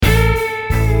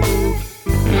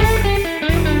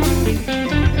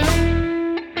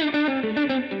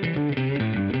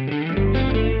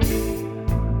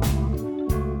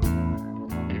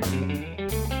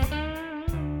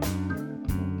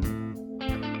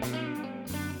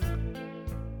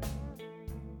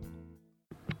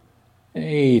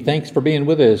Hey, thanks for being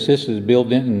with us. This is Bill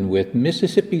Denton with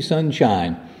Mississippi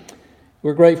Sunshine.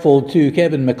 We're grateful to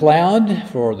Kevin MacLeod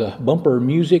for the bumper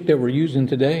music that we're using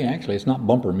today. Actually, it's not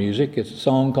bumper music. It's a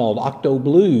song called Octo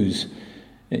Blues.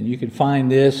 And you can find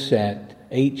this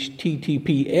at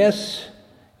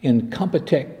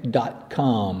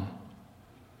https://incompetech.com.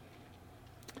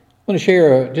 I want to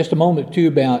share just a moment or two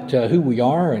about who we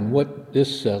are and what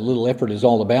this little effort is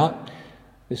all about.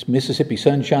 This Mississippi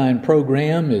Sunshine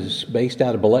program is based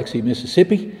out of Biloxi,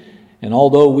 Mississippi, and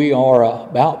although we are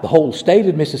about the whole state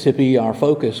of Mississippi, our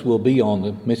focus will be on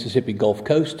the Mississippi Gulf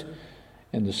Coast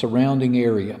and the surrounding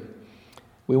area.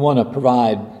 We want to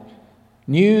provide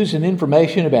news and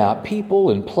information about people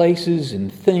and places and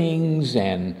things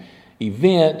and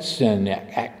events and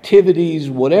activities,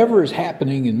 whatever is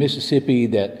happening in Mississippi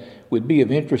that would be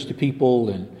of interest to people,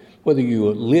 and whether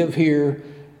you live here,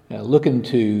 looking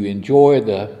to enjoy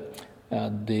the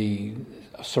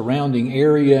surrounding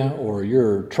area, or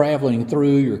you're traveling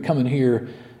through, you're coming here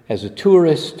as a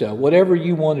tourist, whatever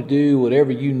you want to do, whatever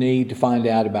you need to find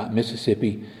out about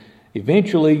Mississippi,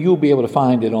 eventually you'll be able to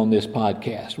find it on this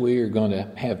podcast. We are going to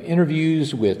have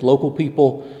interviews with local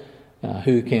people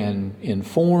who can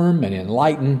inform and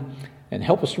enlighten and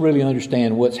help us to really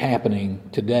understand what's happening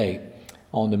today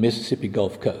on the Mississippi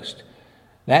Gulf Coast.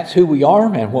 That's who we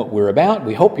are and what we're about.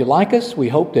 We hope you like us. We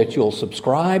hope that you'll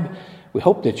subscribe. We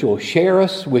hope that you'll share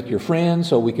us with your friends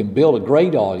so we can build a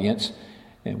great audience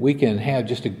and we can have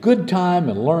just a good time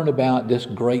and learn about this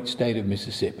great state of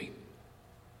Mississippi.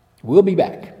 We'll be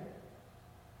back.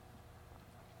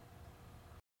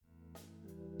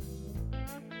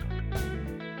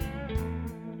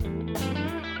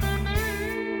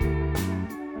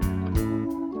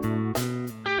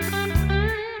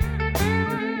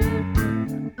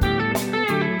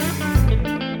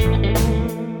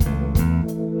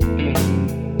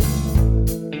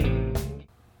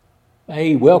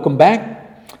 Hey, welcome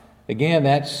back. Again,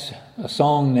 that's a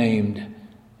song named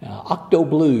Octo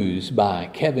Blues by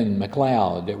Kevin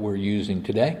MacLeod that we're using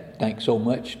today. Thanks so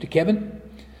much to Kevin.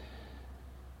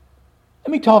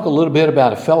 Let me talk a little bit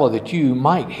about a fellow that you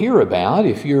might hear about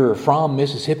if you're from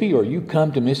Mississippi or you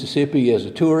come to Mississippi as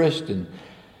a tourist and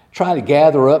try to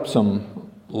gather up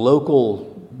some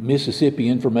local Mississippi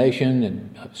information,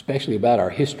 and especially about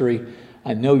our history.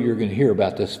 I know you're going to hear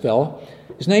about this fellow.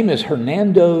 His name is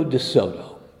Hernando de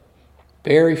Soto.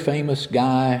 Very famous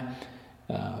guy,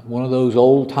 one of those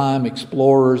old-time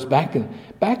explorers back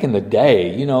in the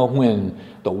day, you know, when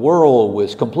the world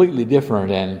was completely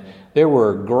different and there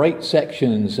were great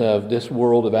sections of this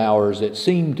world of ours that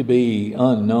seemed to be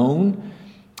unknown,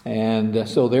 and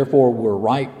so therefore were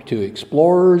ripe to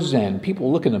explorers and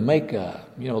people looking to make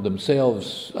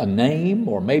themselves a name,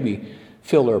 or maybe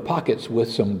fill their pockets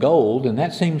with some gold, and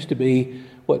that seems to be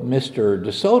what Mr.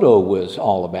 De Soto was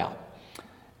all about.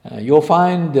 You'll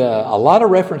find a lot of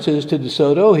references to De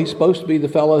Soto. He's supposed to be the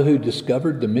fellow who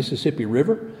discovered the Mississippi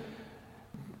River.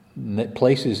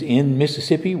 Places in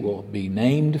Mississippi will be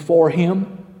named for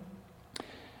him.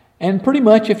 And pretty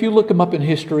much, if you look him up in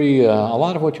history, a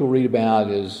lot of what you'll read about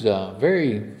is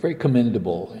very, very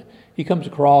commendable. He comes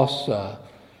across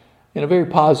in a very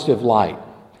positive light.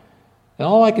 And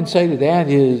all I can say to that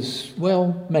is,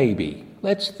 well, maybe.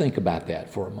 Let's think about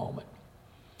that for a moment.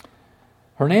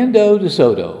 Hernando de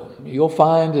Soto. You'll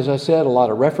find, as I said, a lot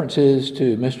of references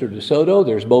to Mr. De Soto.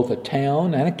 There's both a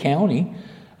town and a county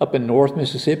up in North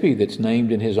Mississippi that's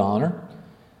named in his honor.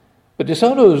 But De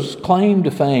Soto's claim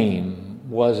to fame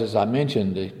was, as I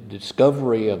mentioned, the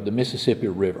discovery of the Mississippi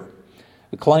River.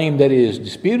 A claim that is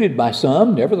disputed by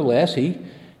some. Nevertheless, he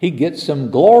gets some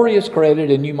glorious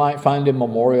credit, and you might find him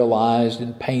memorialized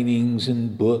in paintings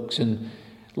and books and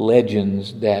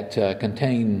legends that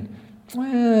contain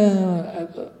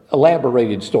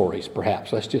elaborated stories,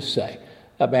 perhaps, let's just say,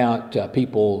 about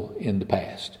people in the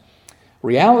past.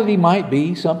 Reality might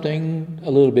be something a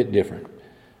little bit different.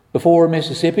 Before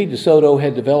Mississippi, De Soto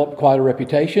had developed quite a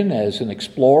reputation as an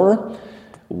explorer,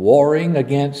 warring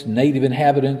against native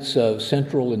inhabitants of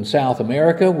Central and South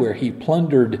America, where he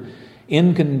plundered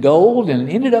Incan gold and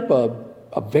ended up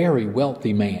a very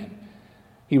wealthy man.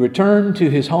 He returned to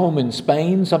his home in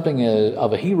Spain, something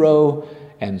of a hero,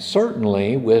 and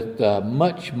certainly with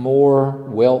much more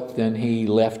wealth than he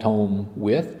left home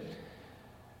with.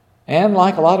 And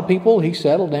like a lot of people, he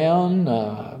settled down,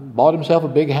 bought himself a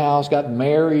big house, got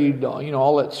married,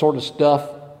 all that sort of stuff.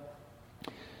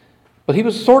 But he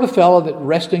was the sort of fellow that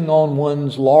resting on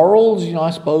one's laurels,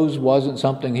 I suppose wasn't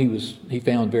something he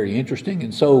found very interesting.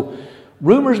 And so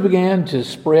rumors began to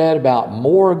spread about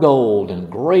more gold and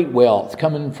great wealth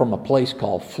coming from a place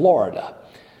called Florida.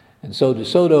 And so De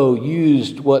Soto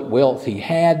used what wealth he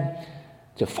had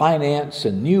to finance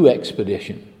a new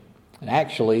expedition. And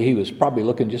actually, he was probably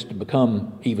looking just to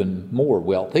become even more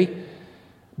wealthy.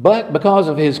 But because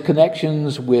of his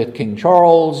connections with King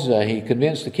Charles, he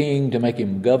convinced the king to make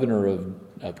him governor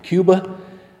of Cuba.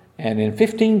 And in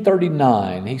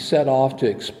 1539, he set off to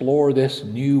explore this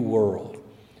new world.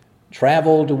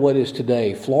 Traveled to what is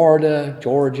today Florida,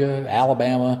 Georgia,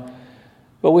 Alabama,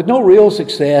 but with no real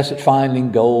success at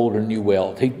finding gold or new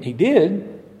wealth. He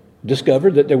did discover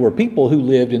that there were people who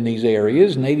lived in these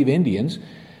areas, native Indians,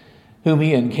 whom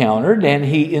he encountered, and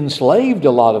he enslaved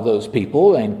a lot of those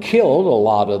people and killed a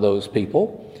lot of those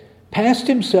people, passed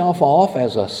himself off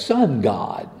as a sun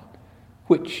god,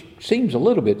 which seems a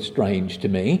little bit strange to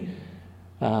me,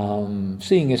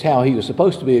 seeing as how he was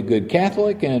supposed to be a good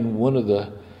Catholic, and one of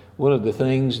the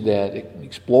things that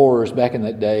explorers back in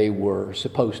that day were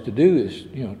supposed to do is,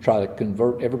 try to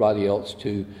convert everybody else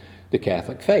to the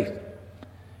Catholic faith.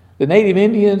 The native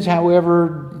Indians,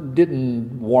 however,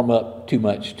 didn't warm up too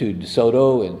much to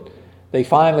DeSoto, and they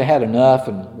finally had enough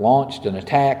and launched an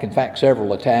attack, in fact,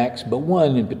 several attacks, but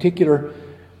one in particular.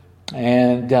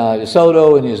 And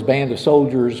DeSoto and his band of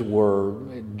soldiers were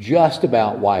just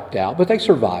about wiped out, but they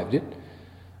survived it.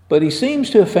 But he seems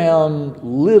to have found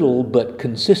little but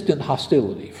consistent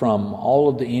hostility from all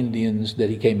of the Indians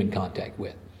that he came in contact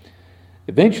with.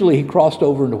 Eventually, he crossed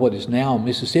over into what is now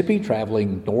Mississippi,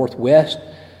 traveling northwest,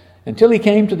 until he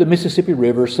came to the Mississippi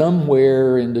River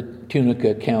somewhere in the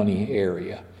Tunica County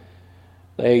area.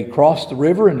 They crossed the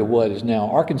river into what is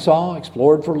now Arkansas,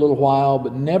 explored for a little while,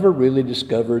 but never really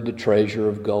discovered the treasure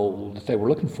of gold that they were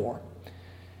looking for.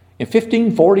 In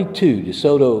 1542,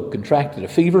 DeSoto contracted a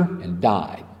fever and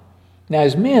died. Now,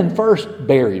 his men first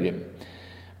buried him,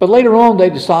 but later on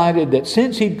they decided that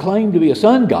since he'd claimed to be a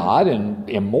sun god and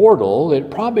immortal,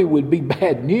 it probably would be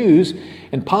bad news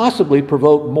and possibly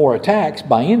provoke more attacks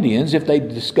by Indians if they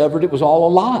discovered it was all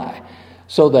a lie.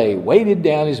 So they weighted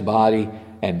down his body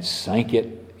and sank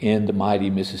it in the mighty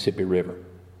Mississippi River.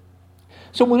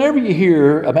 So whenever you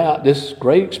hear about this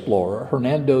great explorer,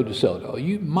 Hernando de Soto,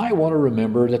 you might want to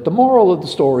remember that the moral of the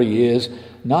story is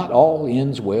not all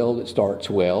ends well that starts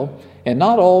well, and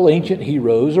not all ancient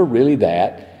heroes are really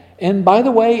that. And by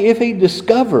the way, if he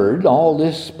discovered all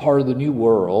this part of the new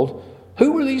world,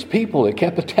 who were these people that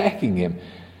kept attacking him?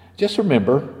 Just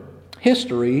remember,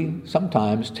 history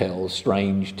sometimes tells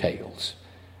strange tales.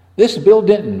 This is Bill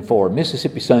Denton for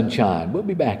Mississippi Sunshine. We'll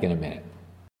be back in a minute.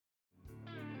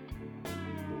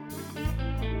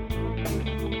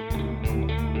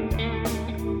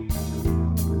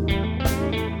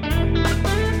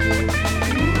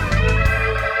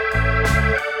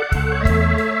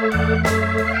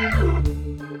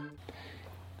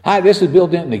 Hi, this is Bill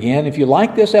Denton again. If you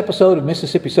like this episode of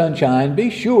Mississippi Sunshine, be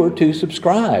sure to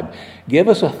subscribe. Give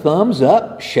us a thumbs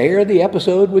up, share the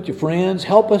episode with your friends,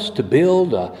 help us to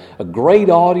build a great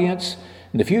audience.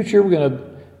 In the future, we're going to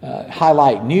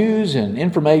highlight news and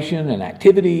information and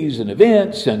activities and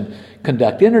events and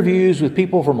conduct interviews with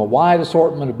people from a wide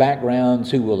assortment of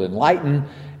backgrounds who will enlighten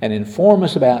and inform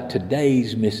us about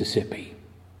today's Mississippi.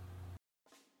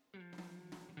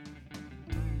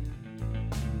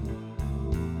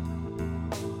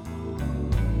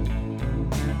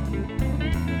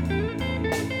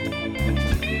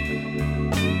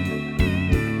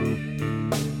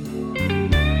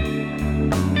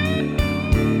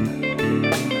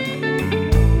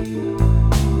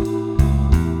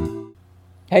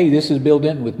 Hey, this is Bill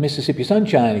Denton with Mississippi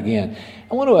Sunshine again.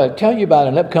 I want to tell you about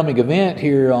an upcoming event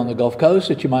here on the Gulf Coast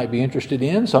that you might be interested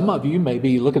in. Some of you may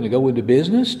be looking to go into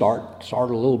business, start a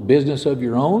little business of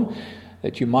your own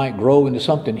that you might grow into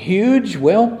something huge.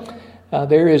 Well,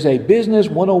 there is a Business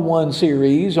 101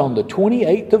 series on the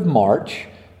 28th of March,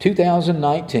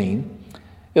 2019.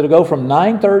 It'll go from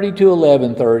 9:30 to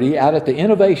 11:30 out at the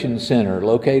Innovation Center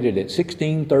located at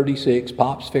 1636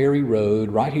 Pops Ferry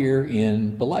Road right here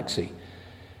in Biloxi.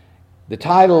 The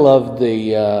title of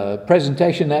the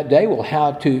presentation that day will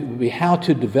be how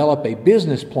to develop a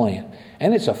business plan,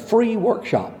 and it's a free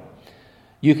workshop.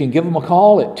 You can give them a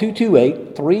call at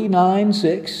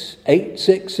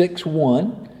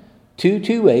 228-396-8661,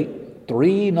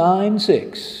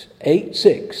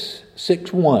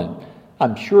 228-396-8661.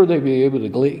 I'm sure they'll be able to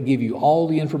give you all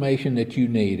the information that you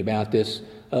need about this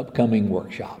upcoming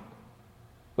workshop.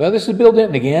 Well, this is Bill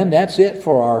Denton again. That's it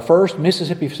for our first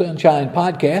Mississippi Sunshine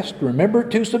podcast. Remember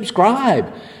to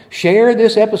subscribe. Share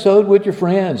this episode with your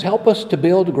friends. Help us to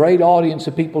build a great audience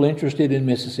of people interested in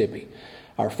Mississippi.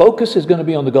 Our focus is going to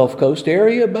be on the Gulf Coast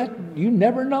area, but you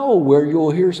never know where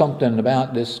you'll hear something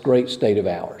about this great state of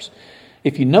ours.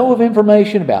 If you know of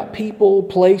information about people,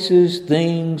 places,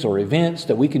 things, or events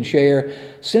that we can share,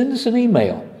 send us an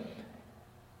email.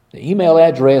 The email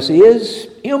address is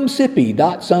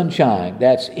msippi.sunshine.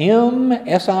 That's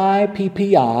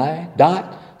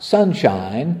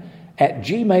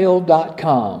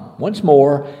msippi.sunshine@gmail.com. Once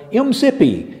more,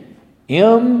 msippi,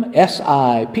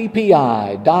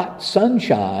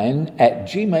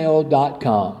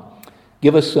 msippi.sunshine@gmail.com.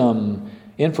 Give us some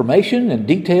information and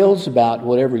details about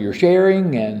whatever you're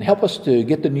sharing and help us to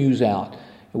get the news out.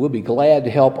 And we'll be glad to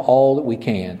help all that we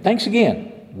can. Thanks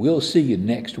again. We'll see you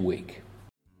next week.